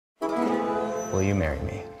Will you marry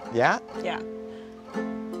me? Yeah? Yeah.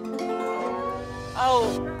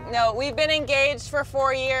 Oh, no, we've been engaged for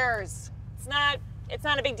 4 years. It's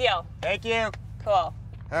not a big deal. Thank you. Cool. All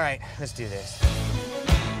right, let's do this.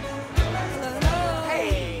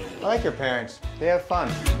 Hey! I like your parents. They have fun.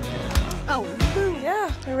 Oh,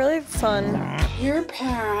 yeah, they're really fun. Your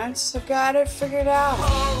parents have got it figured out.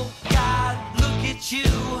 Oh, God, look at you.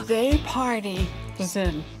 They party. Is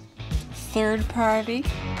it third party?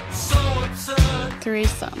 So absurd.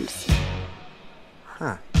 Threesomes.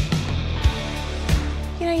 Huh.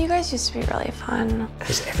 You know, you guys used to be really fun.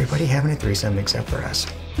 Is everybody having a threesome except for us?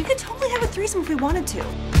 We could totally have a threesome if we wanted to.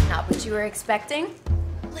 Not what you were expecting?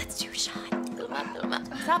 Let's do a shot. Fill them up.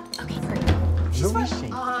 Stop. Okay, great. Who is she?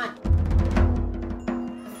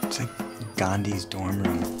 It's like Gandhi's dorm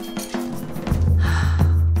room.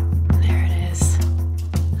 There it is.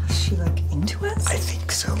 Is she like into us? I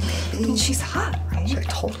think so, I maybe. mean, she's hot, right? Yeah,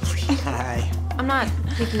 totally. Hi. I'm not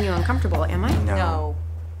making you uncomfortable, am I? No.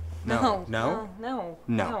 No. No? No.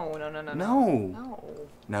 No.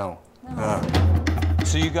 No. No.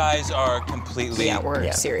 So you guys are completely... Yeah,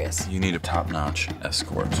 we're serious. You need a top-notch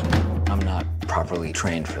escort. I'm not properly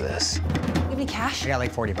trained for this. You have any cash? I got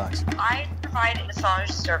like $40. I provide massage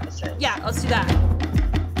services. Yeah, let's do that.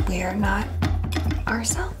 We're not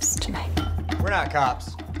ourselves tonight. We're not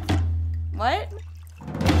cops. What?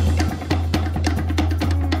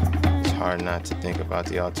 It's hard not to think about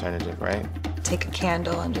the alternative, right? Take a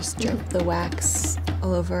candle and just drip the wax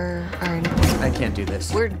all over our... I can't do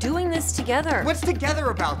this. We're doing this together. What's together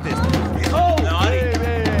about this? Oh,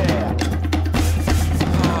 baby!